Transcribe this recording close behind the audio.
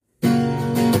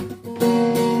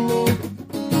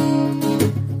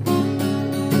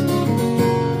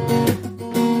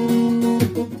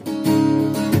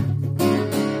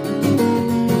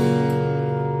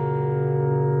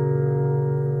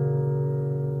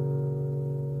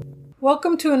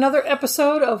Welcome to another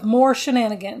episode of More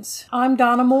Shenanigans. I'm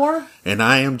Donna Moore. And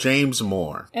I am James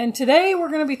Moore. And today we're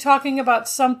going to be talking about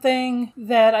something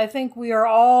that I think we are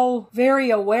all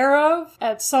very aware of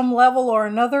at some level or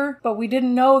another, but we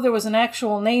didn't know there was an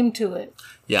actual name to it.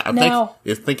 Yeah, I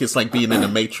think it's like being in the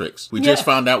Matrix. We just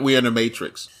found out we're in the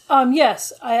Matrix.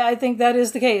 Yes, I think that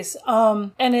is the case.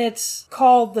 And it's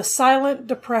called the silent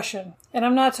depression. And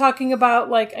I'm not talking about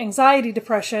like anxiety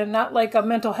depression, not like a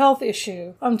mental health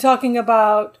issue. I'm talking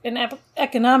about an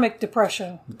economic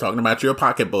depression. You're talking about your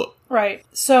pocketbook. Right.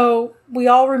 So we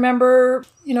all remember,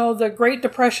 the Great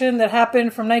Depression that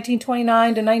happened from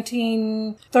 1929 to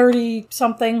 1930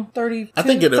 something, 32, I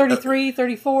think 33,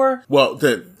 34. Well,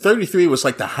 the 33 was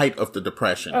like the height of the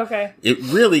Depression. Okay. It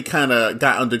really kind of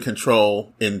got under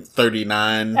control in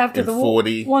 39 after and the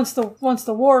 40. Once the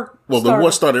war Well, started. the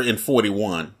war started in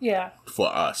 41. Yeah. For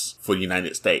us, for the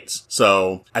United States.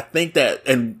 So I think that,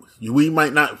 and we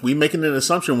making an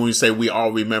assumption when we say we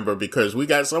all remember, because we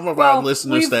got some of our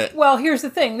listeners that... Well, here's the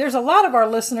thing. There's a lot of our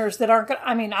listeners that aren't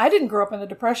I didn't grow up in the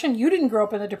Depression. You didn't grow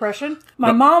up in the Depression.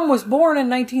 My mom was born in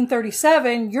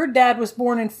 1937. Your dad was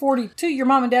born in 42. Your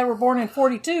mom and dad were born in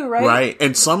 42, right? Right.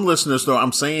 And some listeners, though,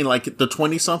 I'm saying like the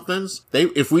 20-somethings,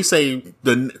 if we say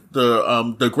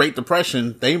the Great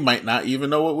Depression, they might not even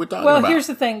know what we're talking about. Well, here's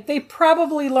the thing. They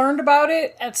probably learned about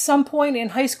it at some point in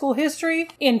high school history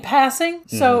in passing.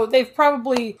 So they've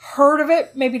probably heard of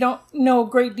it, maybe don't know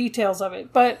great details of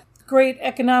it. But great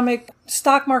economic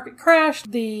stock market crash.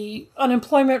 The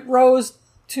unemployment rose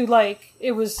to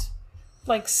it was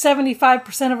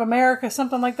 75% of America,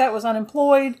 something like that, was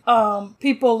unemployed.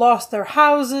 People lost their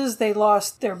houses. They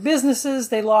lost their businesses.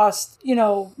 They lost,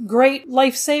 great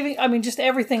life saving. I mean, just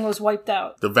everything was wiped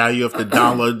out. The value of the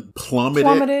dollar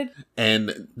plummeted.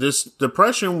 And this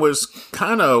depression was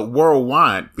kind of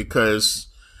worldwide because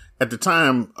at the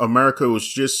time, America was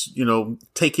just,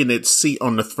 taking its seat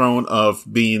on the throne of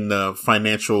being the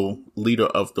financial leader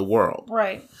of the world.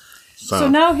 Right. So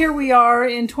now here we are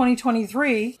in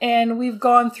 2023, and we've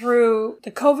gone through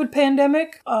the COVID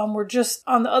pandemic. We're just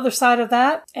on the other side of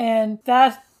that, and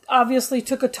that obviously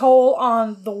took a toll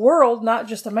on the world, not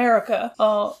just America,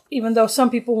 even though some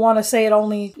people want to say it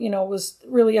only, was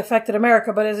really affected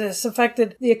America, but it has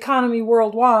affected the economy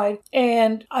worldwide.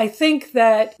 And I think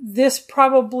that this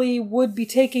probably would be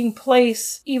taking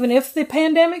place even if the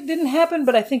pandemic didn't happen,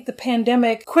 but I think the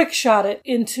pandemic quick shot it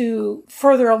into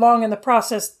further along in the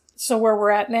process. So where we're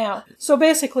at now. So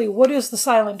basically, what is the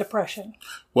silent depression?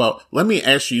 Well, let me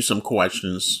ask you some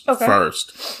questions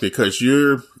first, because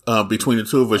you're, between the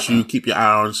two of us, you keep your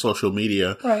eye on social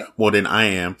media more than I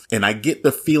am. And I get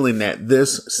the feeling that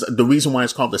the reason why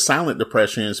it's called the silent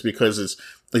depression is because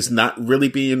it's not really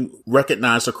being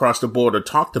recognized across the board or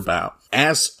talked about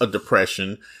as a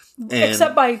depression.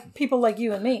 Except by people like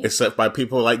you and me. Except by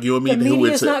people like you and me who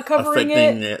is not covering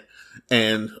it.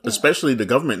 And especially the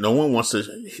government, no one wants to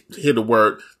hear the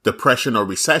word depression or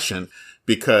recession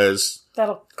because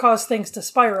that'll cause things to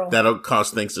spiral.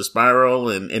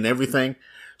 And everything.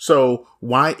 So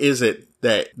why is it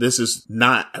that this is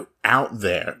not out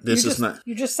there? You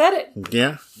just said it.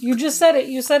 Yeah. You just said it.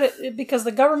 You said it because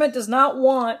the government does not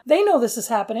want, they know this is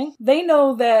happening. They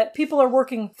know that people are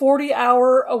working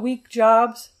 40-hour-a-week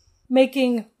jobs,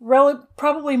 making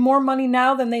probably more money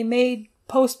now than they made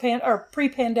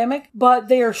pre-pandemic, but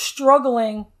they are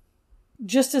struggling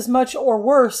just as much or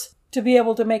worse to be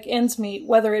able to make ends meet,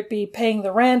 whether it be paying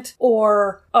the rent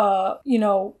or,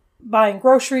 buying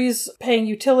groceries, paying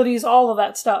utilities, all of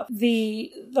that stuff.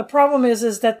 The problem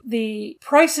is that the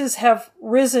prices have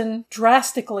risen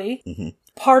drastically. Mm-hmm.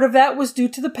 Part of that was due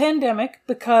to the pandemic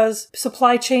because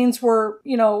supply chains were,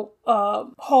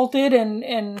 halted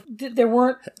and there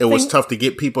weren't... It was tough to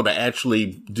get people to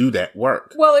actually do that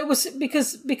work. Well, it was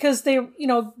because they,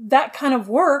 that kind of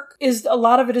work a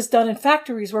lot of it is done in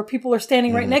factories where people are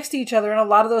standing right next to each other, and a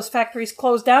lot of those factories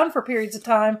closed down for periods of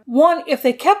time. One, if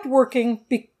they kept working,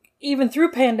 even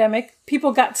through pandemic,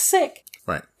 people got sick.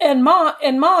 Right. And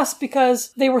Moss,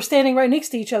 because they were standing right next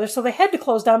to each other, so they had to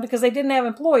close down because they didn't have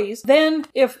employees. Then,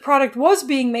 if product was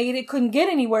being made, it couldn't get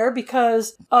anywhere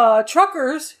because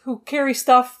truckers who carry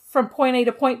stuff from point A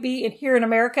to point B and here in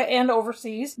America and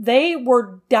overseas, they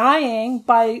were dying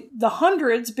by the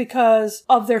hundreds because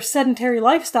of their sedentary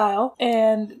lifestyle,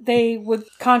 and they would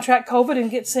contract COVID and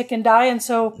get sick and die, and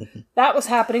so that was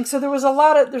happening. So there's a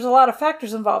lot of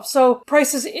factors involved. So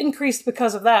prices increased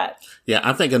because of that. Yeah,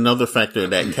 I think another factor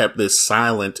that kept this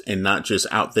silent and not just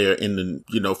out there in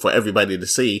the, for everybody to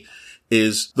see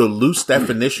is the loose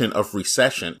definition of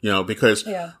recession, because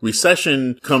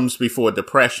recession comes before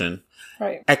depression.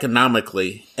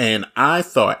 economically. And I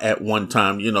thought at one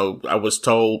time, I was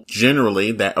told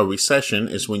generally that a recession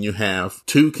is when you have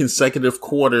 2 consecutive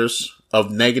quarters of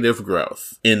negative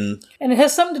growth and it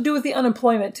has something to do with the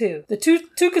unemployment too. The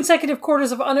two consecutive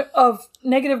quarters of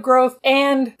negative growth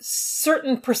and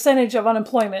certain percentage of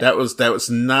unemployment. That was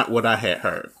not what I had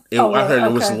heard. I heard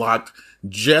it was locked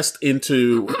just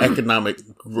into economic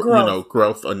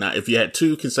growth or not. If you had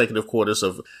 2 consecutive quarters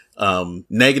of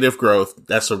negative growth,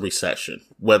 that's a recession,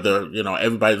 whether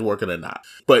everybody's working or not.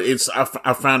 But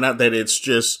I found out that it's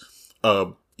just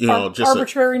just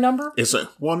arbitrary number.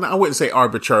 I wouldn't say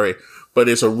arbitrary, but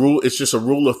it's a rule. It's just a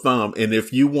rule of thumb. And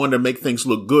if you want to make things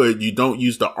look good, you don't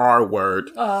use the R word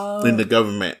in the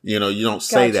government. You don't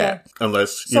say that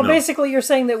unless, So basically you're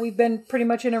saying that we've been pretty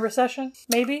much in a recession,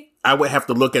 maybe? I would have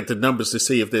to look at the numbers to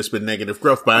see if there's been negative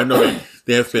growth, but I know that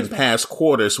there have been past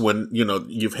quarters when,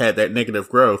 you've had that negative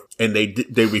growth and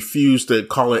they refuse to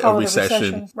call it a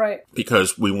recession. Right.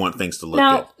 Because we want things to look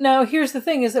good. Now, here's the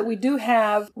thing is that we do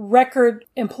have record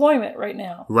employment right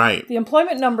now. Right. The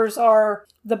employment numbers are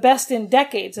the best in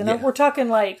decades. And we're talking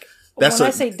like, when I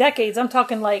say decades, I'm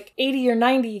talking like 80 or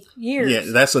 90 years. Yeah,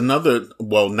 that's another,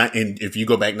 and if you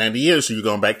go back 90 years, so you're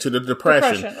going back to the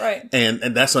Depression. Right. And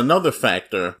that's another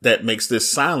factor that makes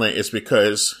this silent is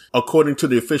because according to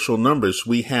the official numbers,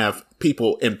 we have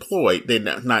people employed. They're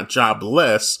not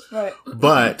jobless. Right.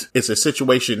 But it's a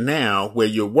situation now where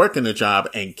you're working a job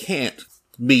and can't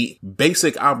meet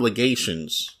basic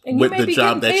obligations with the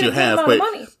job that you have.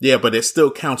 But it still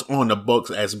counts on the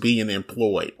books as being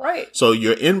employed. Right. So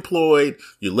you're employed,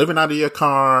 you're living out of your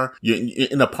car, you're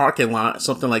in a parking lot,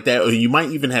 something like that. Or you might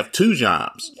even have 2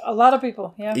 jobs. A lot of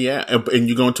people, yeah. Yeah, and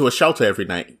you go into a shelter every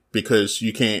night because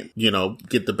you can't,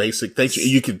 get the basic things.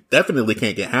 You definitely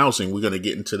can't get housing. We're going to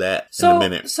get into that in a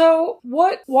minute. So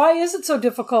why is it so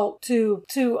difficult to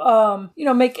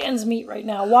make ends meet right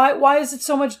now? Why is it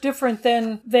so much different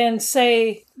than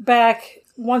say back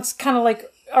once kind of like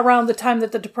around the time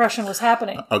that the Depression was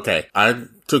happening? Okay. I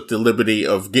took the liberty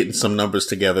of getting some numbers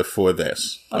together for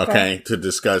this, okay to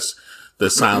discuss the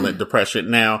silent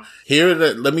depression. Now,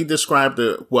 let me describe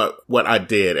what I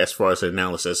did as far as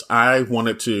analysis. I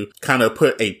wanted to kind of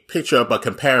put a picture up, a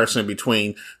comparison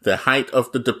between the height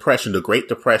of the Depression, the Great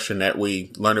Depression that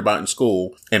we learned about in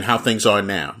school, and how things are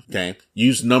now. Okay.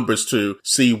 Use numbers to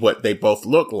see what they both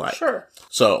look like. Sure.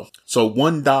 So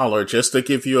 $1, just to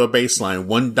give you a baseline, $1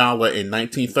 in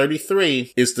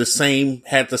 1933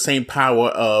 had the same power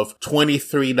of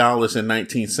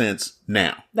 $23.19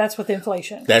 now. That's with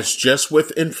inflation. That's just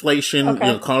with inflation,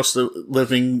 cost of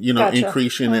living,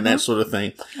 increasing and that sort of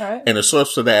thing. All right. And the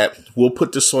source of that, we'll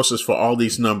put the sources for all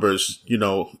these numbers, in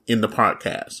the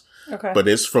podcast. Okay. But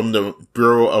it's from the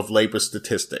Bureau of Labor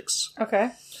Statistics.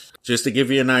 Okay. Just to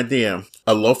give you an idea,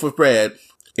 a loaf of bread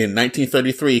in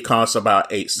 1933 cost about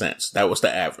 8 cents. That was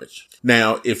the average.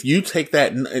 Now, if you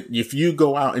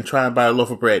go out and try and buy a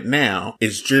loaf of bread now,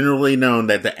 it's generally known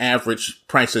that the average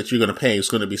price that you're going to pay is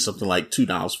going to be something like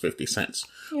 $2.50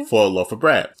 for a loaf of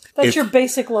bread. That's your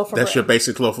basic loaf of bread. That's your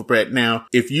basic loaf of bread. Now,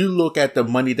 if you look at the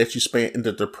money that you spent in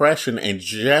the Depression and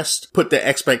just put the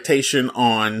expectation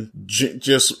on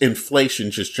just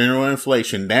inflation, just general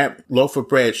inflation, that loaf of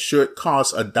bread should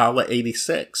cost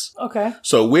 $1.86. Okay.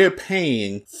 So we're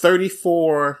paying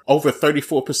over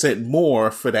 34% more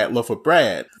for that loaf of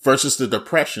bread versus the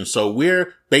Depression. So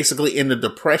we're basically in the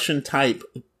Depression type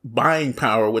buying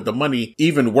power with the money,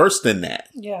 even worse than that.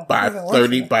 Yeah. By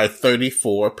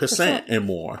 34% and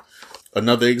more.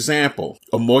 Another example,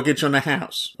 a mortgage on a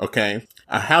house. Okay.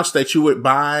 A house that you would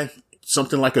buy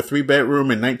something like a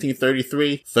 3-bedroom in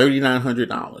 1933,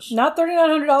 $3,900. Not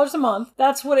 $3,900 a month.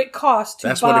 That's what it costs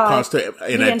to buy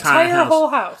an entire whole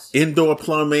house. Indoor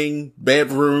plumbing,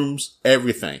 bedrooms,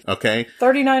 everything. Okay.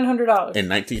 $3,900. In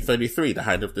 1933, the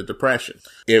height of the Depression.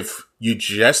 If you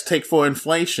just take for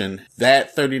inflation,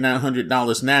 that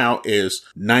 $3,900 now is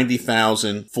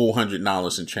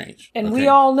 $90,400 and change. And we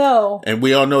all know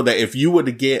that if you were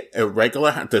to get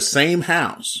the same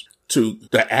house, to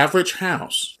the average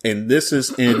house, and this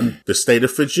is in the state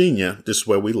of Virginia, this is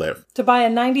where we live. To buy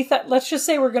let's just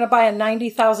say we're going to buy a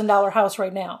 $90,000 house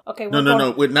right now. Okay.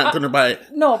 No, we're not going to buy it.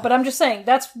 No, but I'm just saying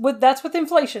that's with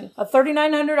inflation. A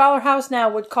 $3,900 house now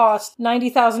would cost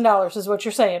 $90,000 is what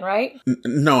you're saying, right?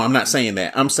 No, I'm not saying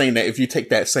that. I'm saying that if you take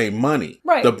that same money,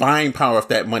 right, the buying power of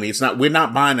that money, we're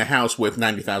not buying a house with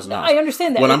 $90,000. I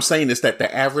understand that. What I'm saying is that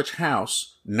the average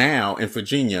house now in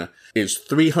Virginia is almost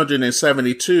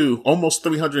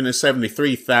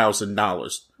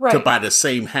 $373,000 to buy the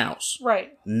same house.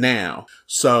 Right. Now.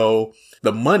 So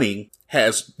the money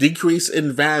has decreased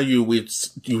in value.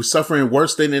 You're suffering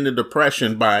worse than in the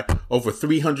Depression by over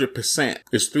 300%.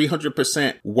 It's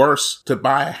 300% worse to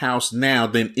buy a house now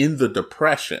than in the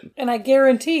Depression. And I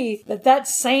guarantee that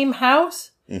same house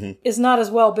is not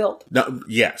as well built. No,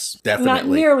 yes, definitely. Not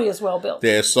nearly as well built.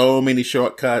 There's so many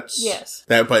shortcuts. Yes.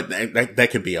 But that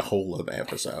could be a whole other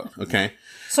episode, okay?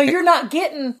 So you're not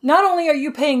only are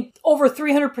you paying over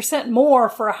 300% more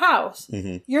for a house,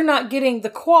 you're not getting the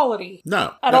quality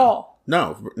at all.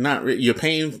 No, not really. You're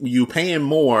paying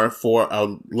more for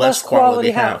a less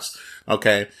quality house.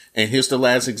 Okay. And here's the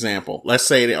last example. Let's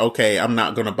say that, okay, I'm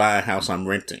not going to buy a house, I'm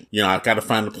renting. I've got to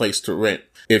find a place to rent.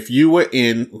 If you were got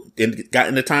in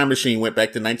the time machine, went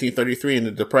back to 1933 in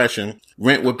the Depression,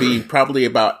 rent would be probably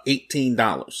about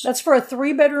 $18. That's for a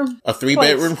 3-bedroom A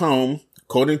 3-bedroom home.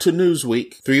 According to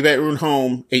Newsweek, 3-bedroom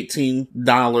home,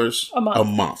 $18 a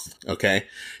month. Okay.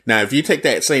 Now, if you take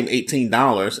that same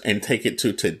 $18 and take it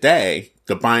to today,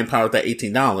 the buying power of that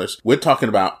 $18, we're talking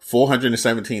about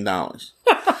 $417.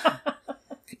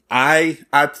 I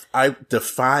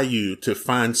defy you to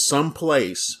find some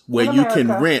place where you can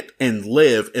rent and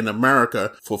live in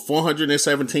America for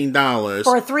 $417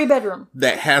 for a 3-bedroom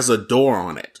that has a door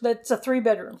on it. That's a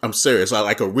 3-bedroom. I'm serious,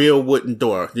 like a real wooden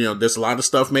door. There's a lot of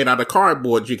stuff made out of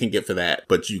cardboard you can get for that,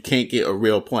 but you can't get a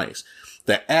real place.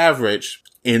 The average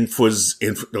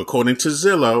according to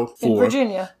Zillow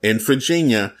in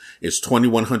Virginia is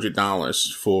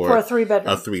 $2,100 for a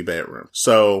 3-bedroom. A 3-bedroom.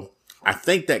 So I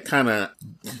think that kind of,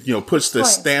 puts the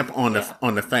stamp on the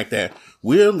fact that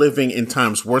we're living in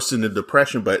times worse than the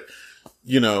Depression, but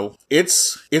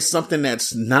it's something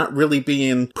that's not really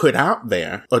being put out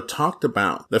there or talked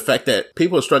about. The fact that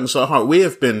people are struggling so hard. We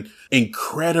have been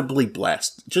incredibly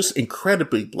blessed, just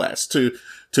incredibly blessed to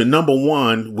number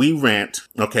one, we rent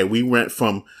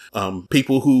from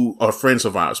people who are friends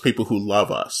of ours, people who love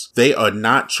us. They are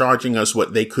not charging us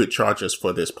what they could charge us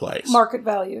for this place. Market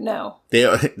value, no. They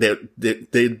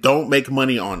don't make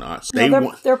money on us.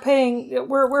 They're paying.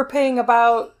 We're paying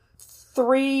about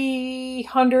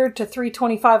 $300 to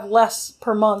 $325 less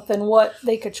per month than what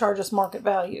they could charge us market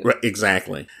value. Right,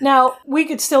 exactly. Now, we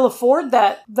could still afford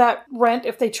that rent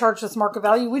if they charged us market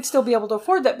value. We'd still be able to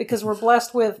afford that because we're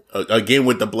blessed with... Again,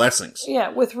 with the blessings.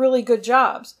 Yeah, with really good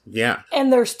jobs. Yeah.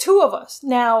 And there's 2 of us.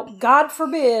 Now, God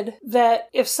forbid that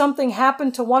if something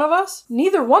happened to one of us,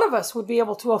 neither one of us would be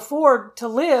able to afford to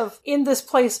live in this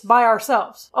place by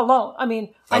ourselves, alone. I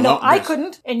mean... I know I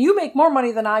couldn't, and you make more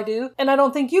money than I do, and I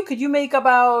don't think you could. You make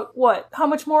about, how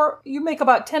much more? You make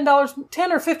about $10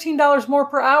 or $15 more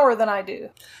per hour than I do.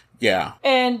 Yeah.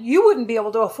 And you wouldn't be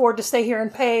able to afford to stay here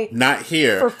and pay... Not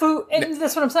here. ...for food. And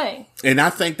that's what I'm saying. And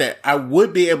I think that I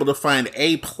would be able to find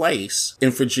a place in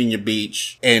Virginia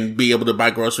Beach and be able to buy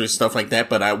groceries and stuff like that,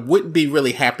 but I wouldn't be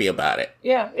really happy about it.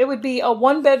 Yeah. It would be a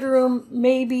 1-bedroom,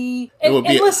 maybe... And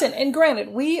listen, and granted,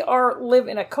 we live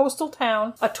in a coastal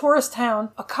town, a tourist town,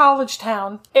 a college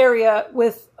town area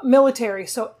with military,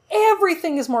 so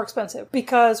everything is more expensive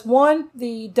because, one,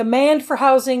 the demand for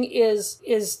housing is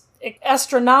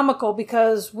astronomical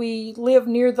because we live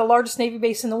near the largest Navy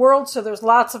base in the world, so there's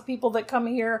lots of people that come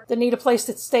here that need a place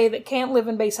to stay that can't live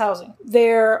in base housing.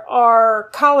 There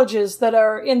are colleges that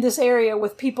are in this area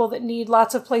with people that need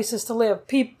lots of places to live.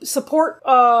 Support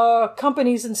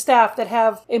companies and staff that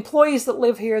have employees that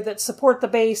live here that support the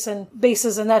base and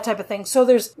bases and that type of thing. So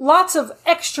there's lots of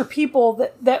extra people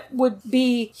that would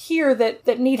be here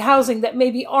that need housing that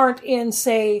maybe aren't in,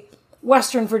 say,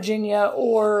 Western Virginia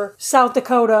or South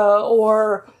Dakota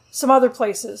or some other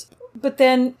places. But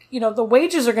then, the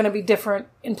wages are going to be different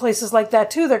in places like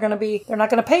that too. They're not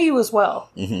going to pay you as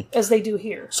well as they do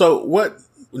here. So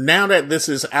now that this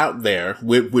is out there,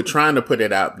 we're trying to put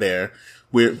it out there.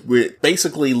 We're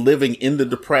basically living in the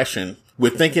Depression. We're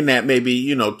thinking that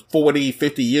maybe, 40,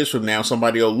 50 years from now,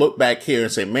 somebody will look back here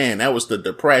and say, man, that was the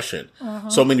Depression.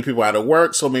 So many people out of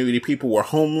work. So many people were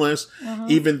homeless,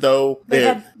 even though they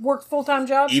had worked full-time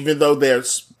jobs. Even though they're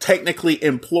technically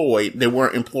employed, they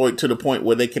weren't employed to the point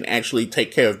where they can actually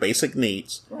take care of basic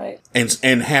needs. Right.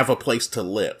 And have a place to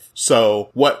live. So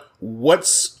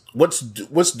what's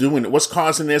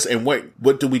causing this and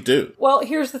what do we do? Well,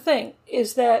 here's the thing.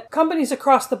 is that companies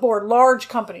across the board, large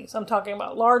companies, I'm talking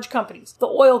about large companies, the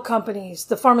oil companies,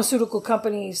 the pharmaceutical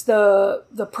companies, the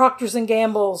Procters and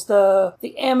Gambles,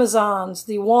 the Amazons,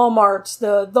 the Walmarts,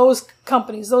 those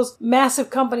companies, those massive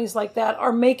companies like that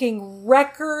are making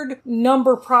record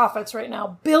number profits right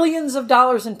now, billions of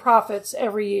dollars in profits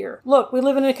every year. Look, we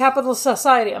live in a capitalist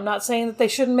society. I'm not saying that they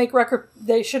shouldn't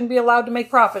be allowed to make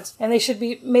profits, and they should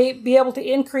be able to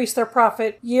increase their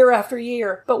profit year after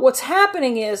year. But what's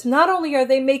happening is not only are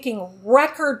they making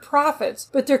record profits,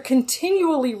 but they're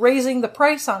continually raising the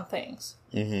price on things.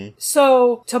 Mm-hmm.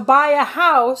 So to buy a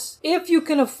house, if you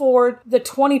can afford the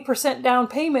 20% down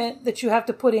payment that you have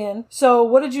to put in. So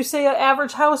what did you say an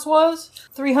average house was?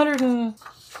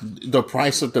 The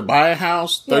price to buy a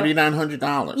house,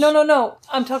 $3,900. No.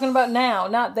 I'm talking about now,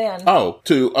 not then. Oh,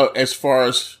 as far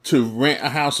as to rent a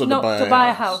house or to buy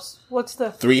a house. What's the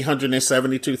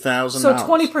 $372,000? So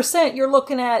 20%, you're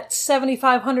looking at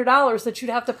 $7,500 that you'd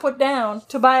have to put down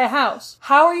to buy a house.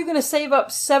 How are you going to save up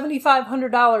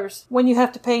 $7,500 when you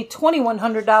have to pay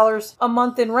 $2,100 a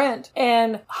month in rent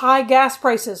and high gas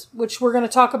prices, which we're going to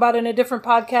talk about in a different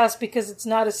podcast because it's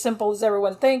not as simple as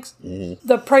everyone thinks. Mm-hmm.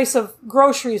 The price of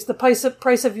groceries, the price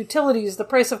of utilities, the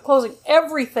price of clothing,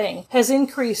 everything has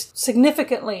increased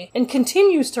significantly and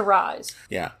continues to rise.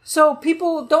 Yeah. So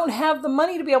people don't have the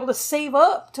money to be able to save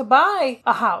up to buy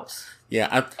a house.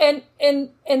 Yeah.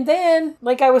 And then,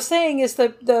 like I was saying, is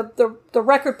the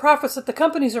record profits that the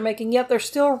companies are making, yet they're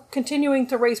still continuing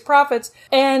to raise profits,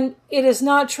 and it is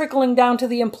not trickling down to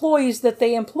the employees that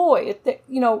they employ.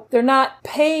 They're not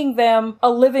paying them a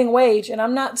living wage. And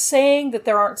I'm not saying that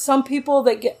there aren't some people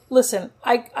that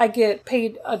I get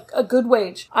paid a good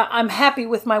wage. I'm happy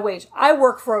with my wage. I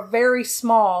work for a very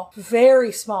small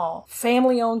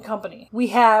family-owned company. We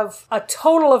have a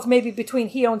total of maybe between,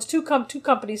 he owns two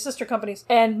companies, sister companies,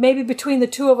 and maybe between the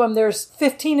two of them, there's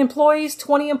 15 employees,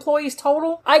 20 employees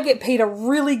total. I get paid a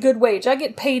really good wage. I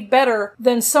get paid better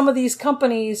than some of these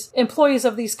companies, employees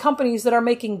of these companies that are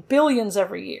making billions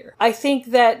every year. I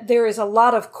think that there is a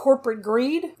lot of corporate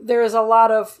greed. There is a lot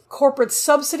of corporate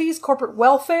subsidies, corporate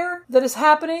welfare that is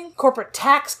happening, corporate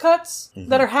tax cuts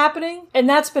that are happening. And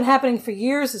that's been happening for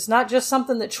years. It's not just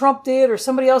something that Trump did or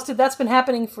somebody else did. That's been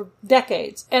happening for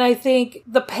decades. And I think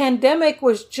the pandemic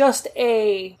was just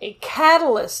a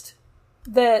catalyst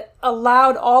that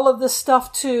allowed all of this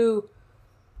stuff to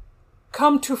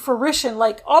come to fruition.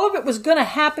 Like, all of it was going to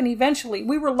happen eventually.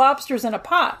 We were lobsters in a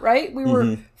pot, right? We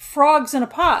were frogs in a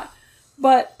pot.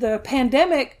 But the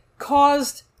pandemic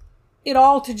caused it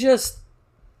all to just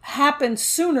happen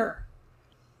sooner.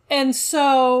 And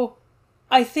so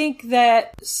I think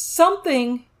that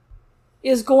something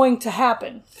is going to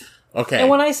happen. Okay. And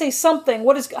when I say something,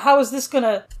 how is this going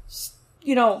to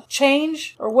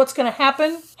change, or what's going to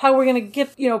happen? How we're going to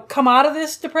get, come out of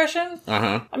this depression?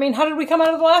 Uh-huh. I mean, how did we come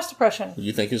out of the last depression?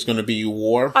 You think it's going to be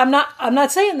war? I'm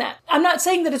not saying that. I'm not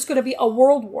saying that it's going to be a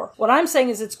world war. What I'm saying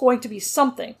is it's going to be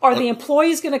something. Are the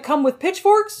employees going to come with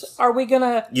pitchforks? Are we going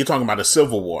to... You're talking about a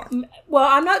civil war. Well,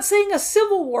 I'm not saying a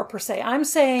civil war per se. I'm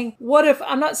saying,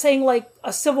 I'm not saying like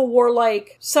a civil war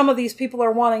like some of these people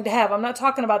are wanting to have. I'm not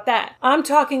talking about that. I'm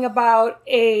talking about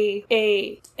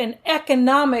an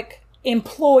economic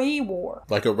employee war.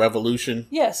 Like a revolution?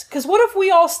 Yes, because what if we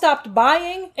all stopped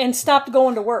buying and stopped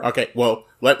going to work? Okay, well,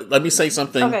 let me say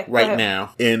something right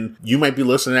now. And you might be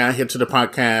listening out here to the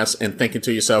podcast and thinking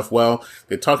to yourself, well,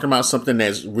 they're talking about something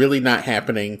that's really not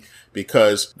happening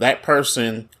because that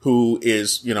person who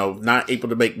is, not able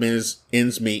to make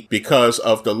ends meet because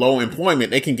of the low employment,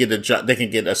 they can get a job, they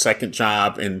can get a second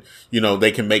job, and,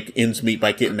 they can make ends meet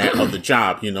by getting that other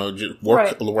job, just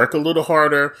work a little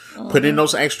harder, put in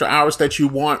those extra hours that you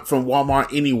want from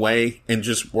Walmart anyway, and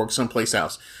just work someplace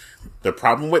else. The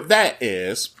problem with that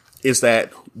is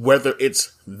that whether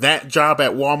it's that job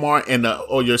at Walmart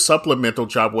or your supplemental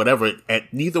job, whatever,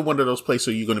 at neither one of those places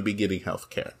are you going to be getting health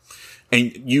care.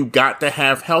 And you got to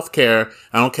have health care.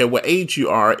 I don't care what age you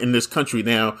are in this country.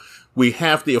 Now, we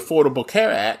have the Affordable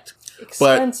Care Act.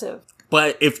 Expensive.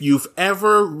 But if you've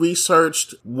ever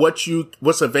researched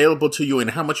what's available to you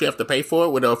and how much you have to pay for it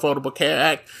with the Affordable Care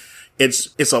Act,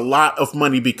 it's a lot of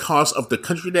money because of the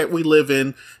country that we live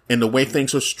in and the way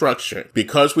things are structured.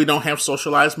 Because we don't have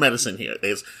socialized medicine here.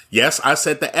 Yes, I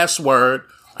said the S word.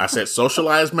 I said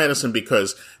socialized medicine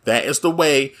because that is the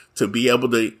way to be able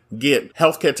to get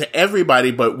healthcare to everybody,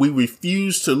 but we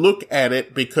refuse to look at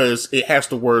it because it has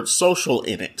the word social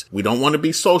in it. We don't want to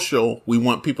be social. We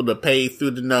want people to pay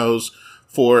through the nose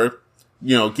for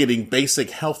getting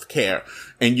basic health care.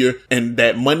 And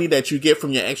that money that you get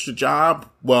from your extra job,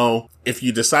 well, if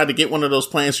you decide to get one of those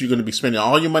plans, you're going to be spending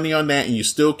all your money on that, and you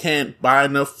still can't buy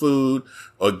enough food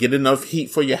or get enough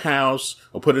heat for your house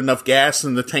or put enough gas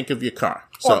in the tank of your car.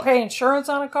 Or pay insurance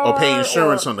on a car. Or pay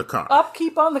insurance on the car.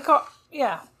 Upkeep on the car.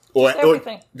 Yeah.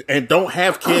 And don't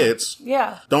have kids.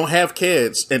 Yeah. Don't have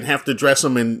kids and have to dress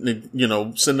them and,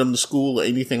 send them to school or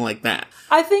anything like that.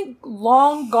 I think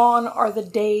long gone are the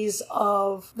days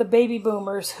of the baby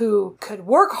boomers who could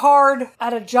work hard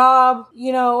at a job,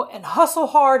 and hustle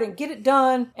hard and get it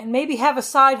done and maybe have a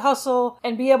side hustle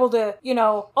and be able to,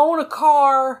 own a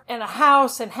car and a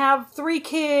house and have 3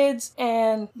 kids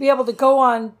and be able to go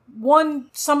on one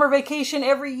summer vacation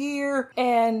every year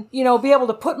and, be able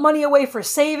to put money away for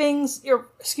savings,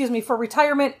 for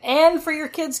retirement and for your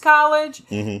kids' college.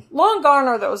 Mm-hmm. Long gone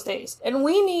are those days. And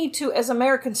we need to, as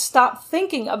Americans, stop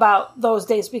thinking about those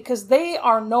days because they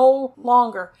are no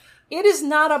longer. It is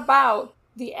not about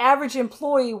the average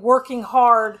employee working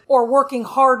hard or working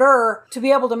harder to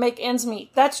be able to make ends meet.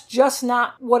 That's just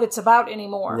not what it's about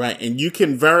anymore. Right. And you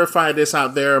can verify this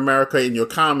out there, America, in your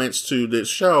comments to this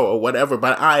show or whatever.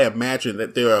 But I imagine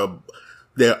that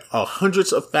there are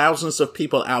hundreds of thousands of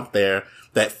people out there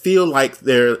that feel like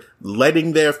they're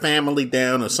letting their family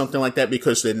down or something like that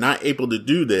because they're not able to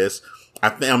do this.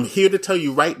 I'm here to tell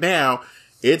you right now,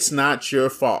 it's not your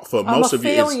fault. For most of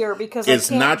you, it's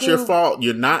not your fault.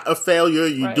 You're not a failure.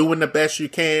 You're doing the best you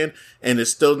can, and it's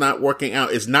still not working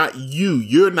out. It's not you.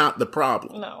 You're not the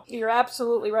problem. No, you're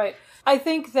absolutely right. I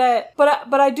think that,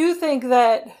 but I do think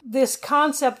that this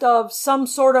concept of some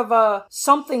sort of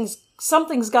something's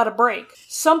got to break.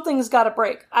 Something's got to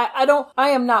break. I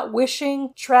am not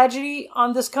wishing tragedy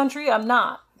on this country. I'm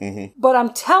not. Mm-hmm. But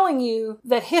I'm telling you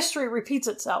that history repeats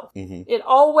itself. Mm-hmm. It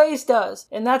always does.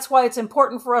 And that's why it's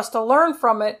important for us to learn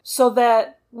from it so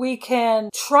that we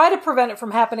can try to prevent it from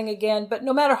happening again. But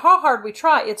no matter how hard we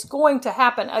try, it's going to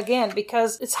happen again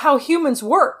because it's how humans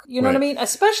work. You know what I mean?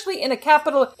 Especially in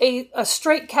a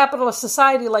straight capitalist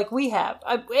society like we have.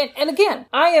 And again,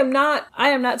 I am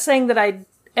not saying that I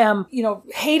am,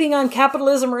 hating on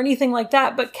capitalism or anything like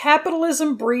that, but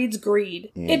capitalism breeds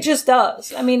greed. Mm. It just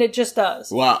does. I mean, it just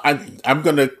does. Well, I'm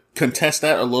going to contest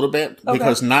that a little bit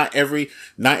because not every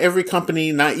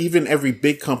company, not even every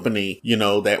big company,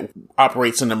 that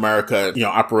operates in America,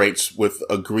 operates with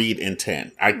a greed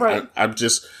intent. I'm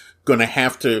just gonna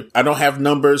have to, I don't have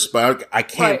numbers, but I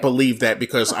can't believe that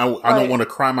because I don't want to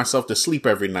cry myself to sleep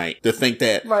every night to think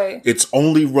that it's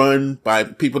only run by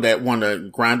people that want to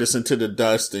grind us into the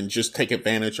dust and just take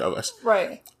advantage of us.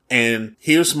 Right. And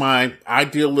here's my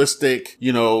idealistic,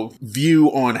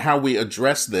 view on how we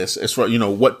address this as far,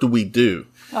 what do we do?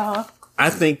 Uh-huh. I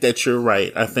think that you're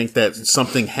right. I think that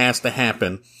something has to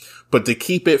happen. But to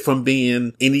keep it from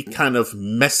being any kind of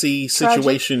messy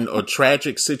situation or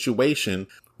tragic situation,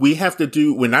 we have to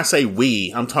do, when I say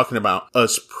we, I'm talking about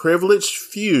us privileged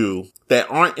few that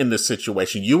aren't in this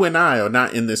situation. You and I are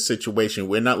not in this situation.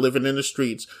 We're not living in the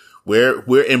streets.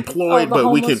 We're employed, but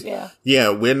homeless,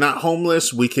 we're not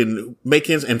homeless. We can make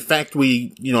ends. In fact,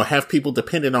 we, have people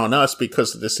dependent on us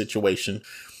because of this situation.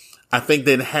 I think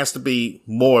there has to be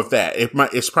more of that.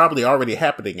 It's probably already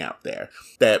happening out there.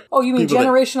 You mean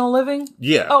generational living?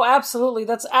 Yeah. Oh, absolutely.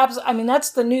 That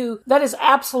is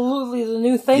absolutely the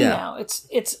new thing now.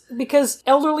 It's because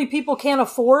elderly people can't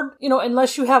afford,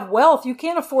 unless you have wealth, you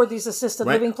can't afford these assisted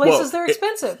living places. They're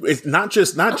expensive. It's not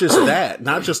just that,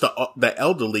 not just the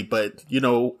elderly, but,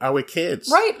 our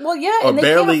kids. Right. Well, yeah. And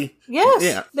barely.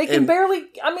 They can barely,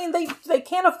 they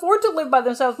can't afford to live by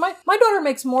themselves. My daughter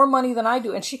makes more money than I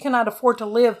do, and she cannot afford to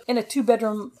live in a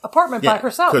 2-bedroom apartment by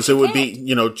herself. Because it would be,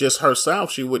 just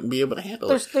herself. She wouldn't be able to handle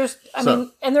it.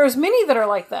 And there's many that are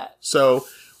like that. So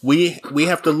we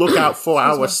have to look out for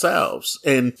ourselves,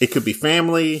 and it could be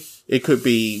family, it could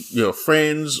be,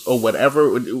 friends or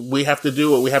whatever. We have to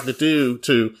do what we have to do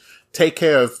to take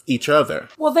care of each other.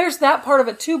 Well, there's that part of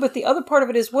it too, but the other part of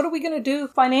it is, what are we going to do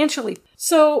financially?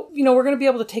 So, we're going to be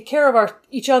able to take care of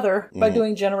each other by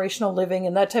doing generational living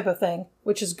and that type of thing,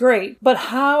 which is great. But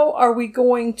how are we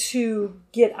going to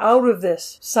get out of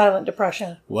this silent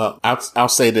depression? Well, I'll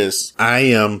say this.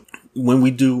 When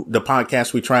we do the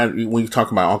podcast, we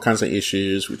talk about all kinds of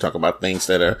issues. We talk about things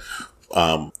that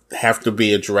are, have to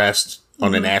be addressed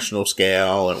on a national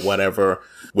scale or whatever,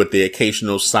 with the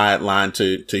occasional sideline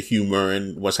to humor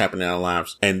and what's happening in our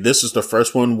lives. And this is the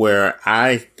first one where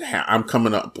I'm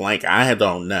coming up blank. I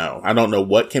don't know. I don't know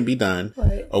what can be done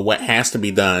or what has to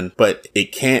be done, but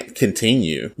it can't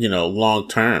continue, long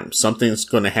term. Something's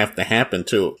going to have to happen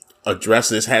to address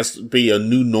this. Has to be a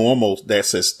new normal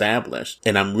that's established.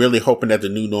 And I'm really hoping that the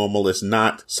new normal is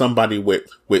not somebody with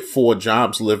 4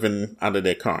 jobs living out of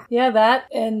their car. Yeah, that.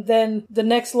 And then the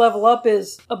next level up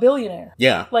is a billionaire.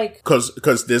 Yeah. Like, cause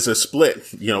there's a split.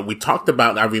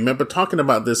 I remember talking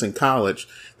about this in college,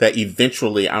 that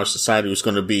eventually our society was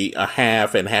going to be a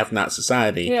have and have not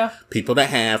society. Yeah. People that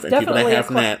have and Definitely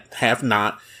people that have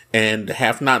not. And the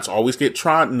have-nots always get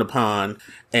trodden upon,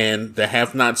 and the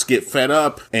have-nots get fed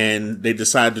up, and they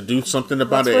decide to do something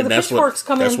about it. And that's where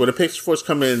the pitchforks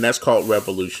come in, and that's called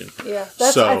revolution. Yeah,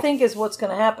 I think is what's going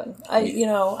to happen.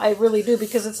 I really do,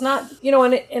 because it's not,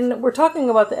 and we're talking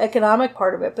about the economic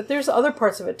part of it, but there's other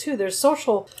parts of it too. There's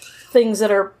social things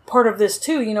that are part of this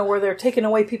too, where they're taking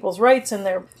away people's rights, and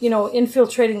they're,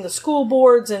 infiltrating the school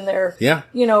boards, and they're,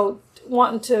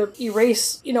 wanting to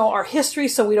erase, our history,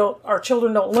 so our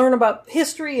children don't learn about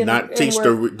history and not teach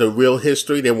the real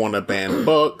history. They want to ban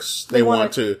books. They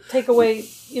want to take away,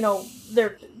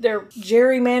 they're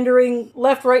gerrymandering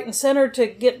left, right, and center to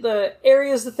get the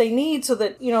areas that they need, so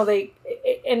that they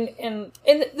and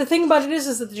the thing about it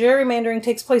is that the gerrymandering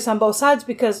takes place on both sides,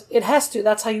 because it has to.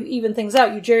 That's how you even things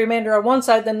out. You gerrymander on one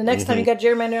side, then the next time you got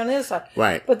gerrymander on the other side.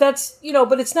 Right. But that's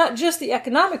but it's not just the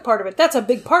economic part of it. That's a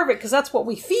big part of it, because that's what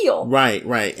we feel. Right.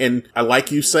 And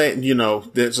like you said,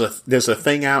 there's a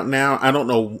thing out now. I don't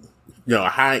know,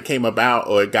 how it came about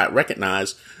or it got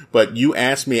recognized, but you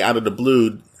asked me out of the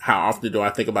blue, how often do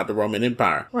I think about the Roman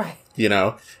Empire? Right.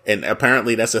 And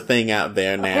apparently that's a thing out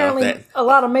there now. Apparently, that a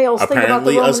lot of males think about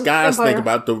the Roman Empire. Us guys think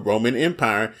about the Roman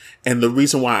Empire. And the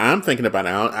reason why I'm thinking about it,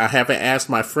 I haven't asked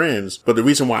my friends, but the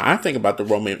reason why I think about the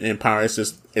Roman Empire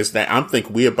is that I'm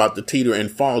thinking we're about to teeter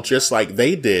and fall just like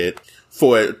they did,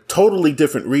 for totally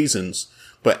different reasons.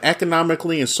 But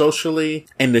economically and socially,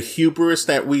 and the hubris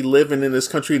that we live in this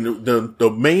country,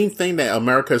 the main thing that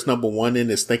America is number one in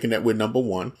is thinking that we're number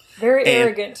one. Very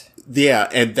arrogant. Yeah,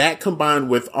 and that combined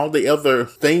with all the other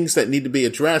things that need to be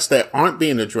addressed that aren't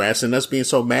being addressed, and us being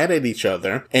so mad at each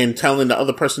other and telling the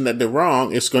other person that they're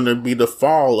wrong, it's going to be the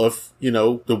fall of,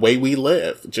 the way we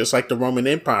live, just like the Roman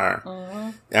Empire.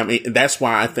 I mean, that's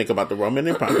why I think about the Roman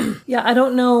Empire. Yeah, I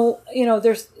don't know,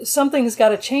 there's something's got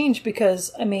to change,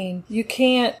 because, you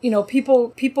can't,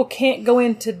 people can't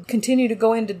continue to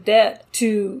go into debt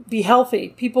to be healthy.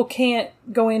 People can't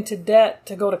go into debt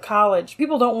to go to college.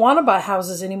 People don't want to buy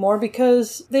houses anymore,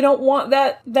 because they don't want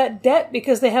that debt,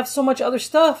 because they have so much other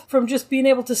stuff from just being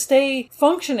able to stay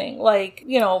functioning, like,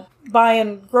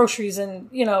 buying groceries and,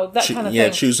 that kind of thing. Yeah,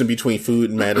 choosing between food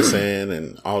and medicine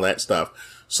and all that stuff.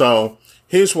 So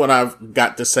here's what I've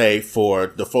got to say for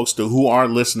the folks who are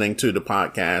listening to the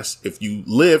podcast. If you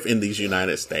live in these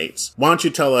United States, why don't you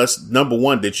tell us, number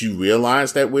one, did you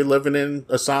realize that we're living in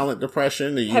a silent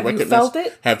depression? Have you felt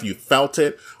it? Have you felt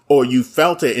it? Or you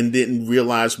felt it and didn't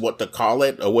realize what to call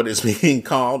it or what it's being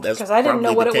called? Because I didn't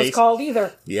know what it was called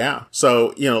either. Yeah.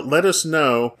 So, let us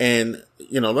know, and,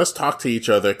 let's talk to each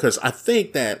other, because I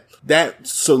think that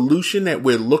solution that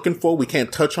we're looking for, we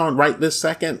can't touch on right this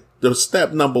second. The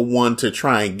step number one to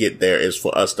try and get there is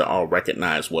for us to all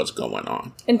recognize what's going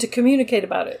on. And to communicate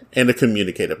about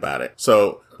it.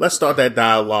 So let's start that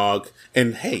dialogue.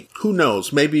 And hey, who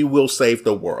knows? Maybe we'll save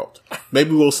the world. Maybe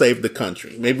we'll save the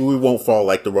country. Maybe we won't fall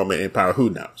like the Roman Empire.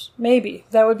 Who knows? Maybe.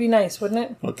 That would be nice,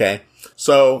 wouldn't it? Okay.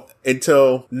 So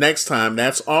until next time,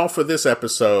 that's all for this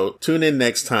episode. Tune in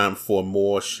next time for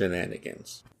more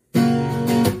shenanigans.